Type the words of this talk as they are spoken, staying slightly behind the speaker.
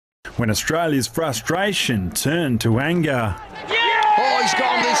when Australia's frustration turned to anger. Oh, he's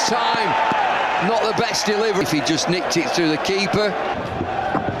gone this time. Not the best delivery. If he just nicked it through the keeper.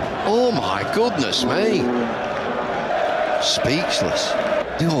 Oh my goodness me. Speechless.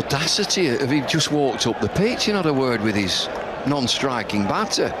 The audacity of him just walked up the pitch and had a word with his non-striking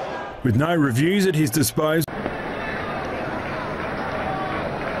batter. With no reviews at his disposal.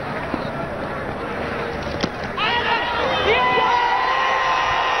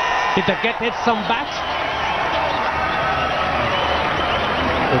 Did the hit some bat?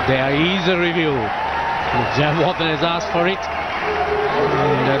 But there is a review. Jayawardene has asked for it.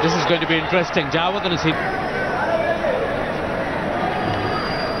 And this is going to be interesting. Jayawardene is hit.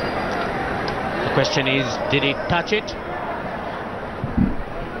 The question is, did he touch it?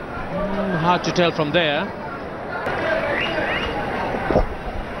 Hard to tell from there.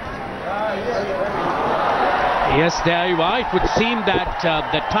 Yes, there you are. It would seem that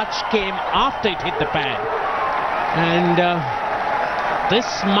the touch came after it hit the pad. And this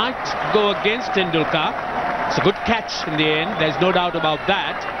might go against Tendulkar. It's a good catch in the end, there's no doubt about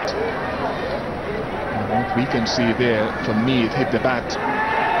that. What we can see there, for me, it hit the bat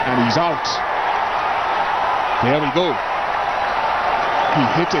and he's out. There we go. He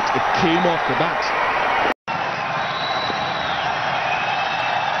hit it, it came off the bat.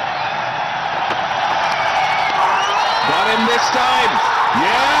 Got him this time.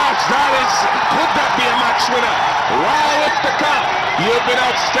 Yes, could that be a match winner? Wow, it's the cup. You've been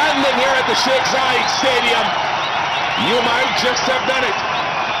outstanding here at the Sheikh Zayed Stadium. You might just have done it.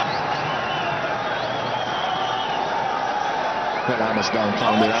 That arm is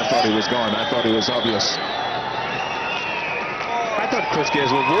dumbfounded. I thought he was gone. I thought it was obvious. I thought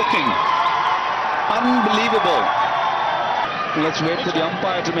Crickete were walking. Unbelievable. Let's wait for the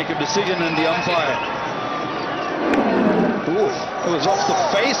umpire to make a decision, and the umpire. Ooh, it was off the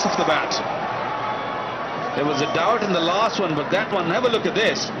face of the bat. There was a doubt in the last one, but that one, have a look at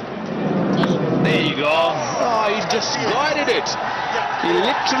this. There you go. Oh, he just guided it. He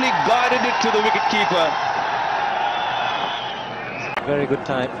literally guided it to the wicketkeeper. Very good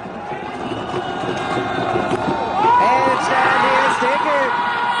time. And he has taken.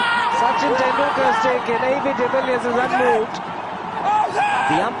 Sachin Tendulkar has taken. A.B. de Villiers is unmoved.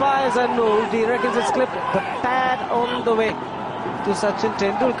 The umpire is unmoved. He reckons it's clipped the pad on the way to Sachin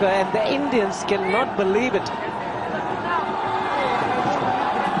Tendulkar, and the Indians cannot believe it.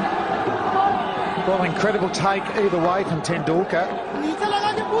 Well, incredible take either way from Tendulkar.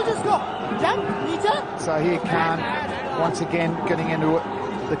 So here Khan, once again, getting into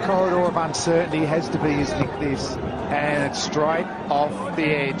the corridor of uncertainty, has to be his nick this. And it's straight off the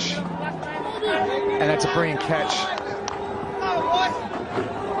edge. And that's a brilliant catch.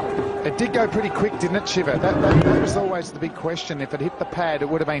 It did go pretty quick, didn't it, Shiva? That was always the big question. If it hit the pad, it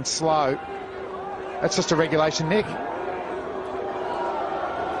would have been slow. That's just a regulation nick.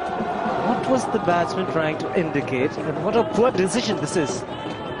 What was the batsman trying to indicate? And what a poor decision this is.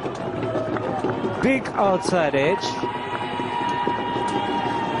 Big outside edge.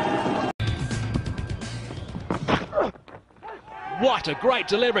 What a great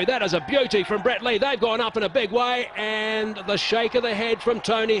delivery. That is a beauty from Brett Lee. They've gone up in a big way, and the shake of the head from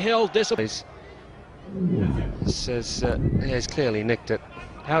Tony Hill disappoints. Says he has clearly nicked it.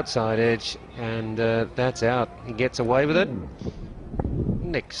 Outside edge, and that's out. He gets away with it.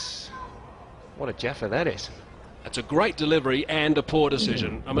 Nicks. What a jaffer that is. It's a great delivery and a poor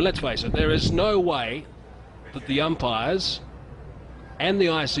decision. I mean, let's face it, there is no way that the umpires and the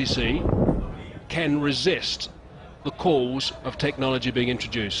ICC can resist the calls of technology being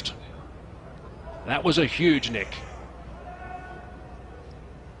introduced. That was a huge nick.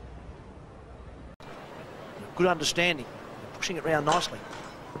 Good understanding, pushing it round nicely.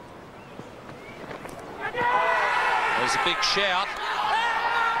 There's a big shout,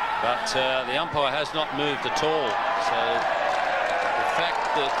 but the umpire has not moved at all. So the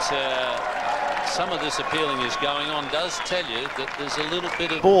fact that some of this appealing is going on does tell you that there's a little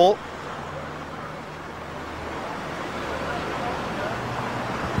bit of ball.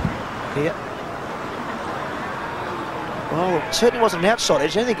 Here. Well, it certainly wasn't an outside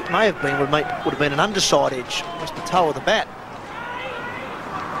edge. I think it may have been, would have been an underside edge. Just the toe of the bat.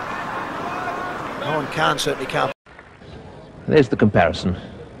 Owen Khan certainly can't. There's the comparison.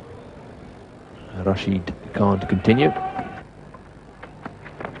 Rashid Khan to continue.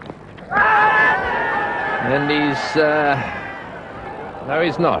 And he's... no,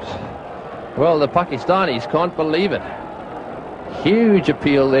 he's not. Well, the Pakistanis can't believe it. Huge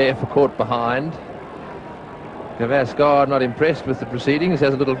appeal there for caught behind. Gavaskar not impressed with the proceedings,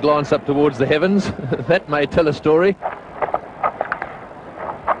 has a little glance up towards the heavens. That may tell a story.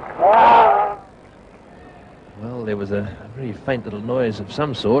 Well, there was a very faint little noise of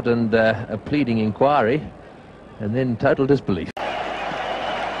some sort and a pleading inquiry, and then total disbelief.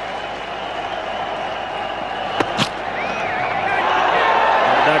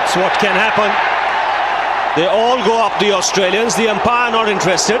 That's what can happen. They all go up, the Australians. The umpire not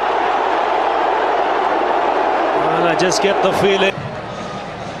interested. Well, I just get the feeling.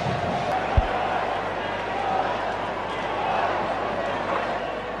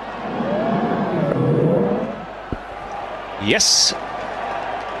 Yes,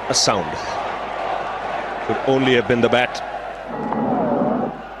 a sound. Could only have been the bat.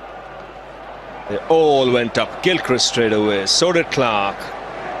 They all went up. Gilchrist straight away. So did Clark.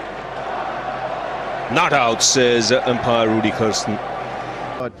 Not out, says umpire Rudy Kirsten.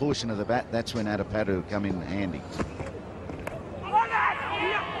 Portion of the bat, that's when Adapatu come in handy.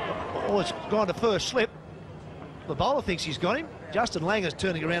 Oh, it's gone to first slip. The bowler thinks he's got him. Justin Langer's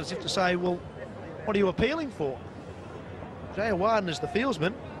turning around as if to say, well, what are you appealing for? Jaya Warden is the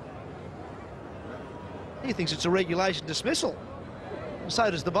fieldsman. He thinks it's a regulation dismissal. And so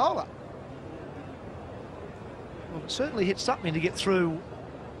does the bowler. Well, it certainly hit something to get through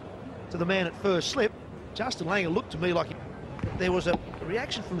to the man at first slip. Justin Langer looked to me like there was a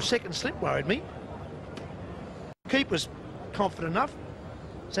reaction from second slip, worried me. Keeper's confident enough.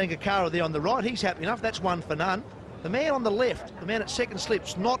 Sangakkara there on the right, he's happy enough. That's 1 for none. The man on the left, the man at second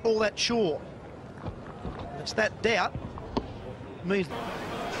slip's not all that sure. It's that doubt. Means look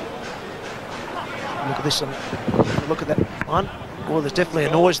at this one. Look at that one. Well, there's definitely a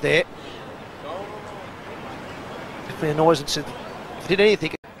noise there. Definitely a noise that said if it did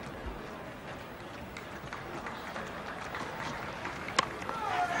anything.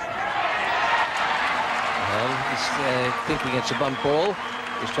 Well, he's thinking it's a bunt ball.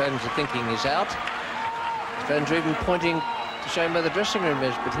 The Australians are thinking he's out. The Australians are even pointing to show him where the dressing room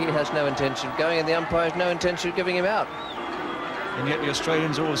is, but he has no intention of going, and the umpire has no intention of giving him out. And yet the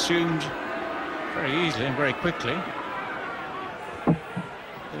Australians all assumed very easily and very quickly.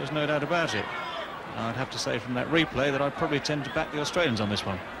 There was no doubt about it. I'd have to say from that replay that I'd probably tend to back the Australians on this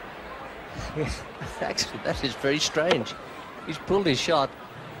one. Yes, actually, that is very strange. He's pulled his shot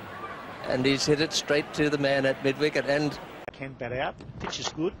and he's hit it straight to the man at mid-wicket, and can bat out. Pitch is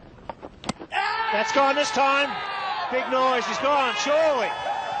good. That's gone this time. Big noise. He's gone, surely.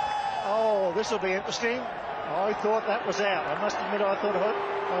 Oh, this will be interesting. I thought that was out. I must admit, I thought I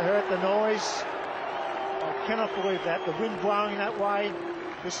heard the noise. I cannot believe that. The wind blowing that way.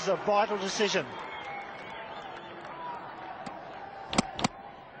 This is a vital decision.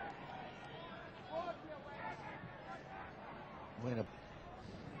 Went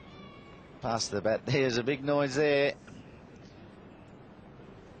past the bat. There's a big noise there.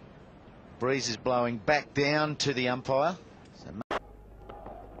 Breeze is blowing back down to the umpire.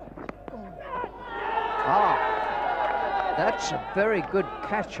 that's a very good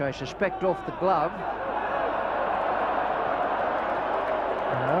catch, I suspect, off the glove.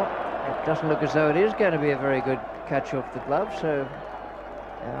 Well, it doesn't look as though it is going to be a very good catch off the glove, so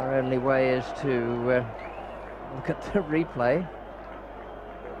our only way is to look at the replay.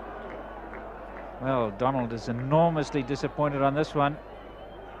 Well, Donald is enormously disappointed on this one,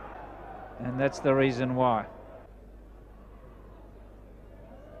 and that's the reason why.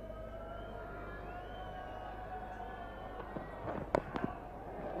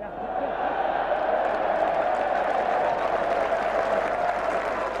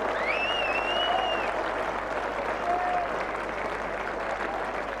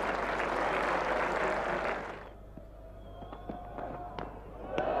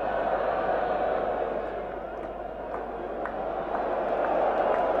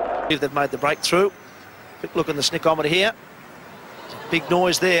 They've made the breakthrough. Quick look in the snickometer here. Big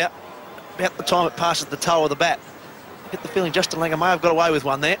noise there. About the time it passes the toe of the bat. I get the feeling Justin Langer may have got away with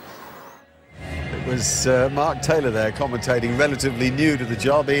one there. It was Mark Taylor there commentating, relatively new to the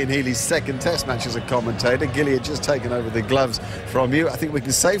job. Ian Healy's second test match as a commentator. Gilly had just taken over the gloves from you. I think we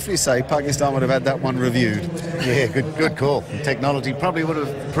can safely say Pakistan would have had that one reviewed. Yeah, good call. Technology probably would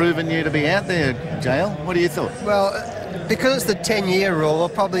have proven you to be out there, JL. What do you thought? Well, because it's the 10-year rule, or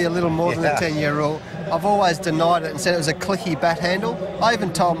probably a little more than the 10-year rule, I've always denied it and said it was a clicky bat handle. I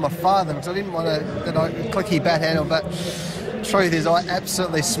even told my father, because I didn't want a clicky bat handle, but truth is I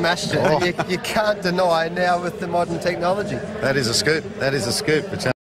absolutely smashed it. And you can't deny now with the modern technology. That is a scoop. That is a scoop.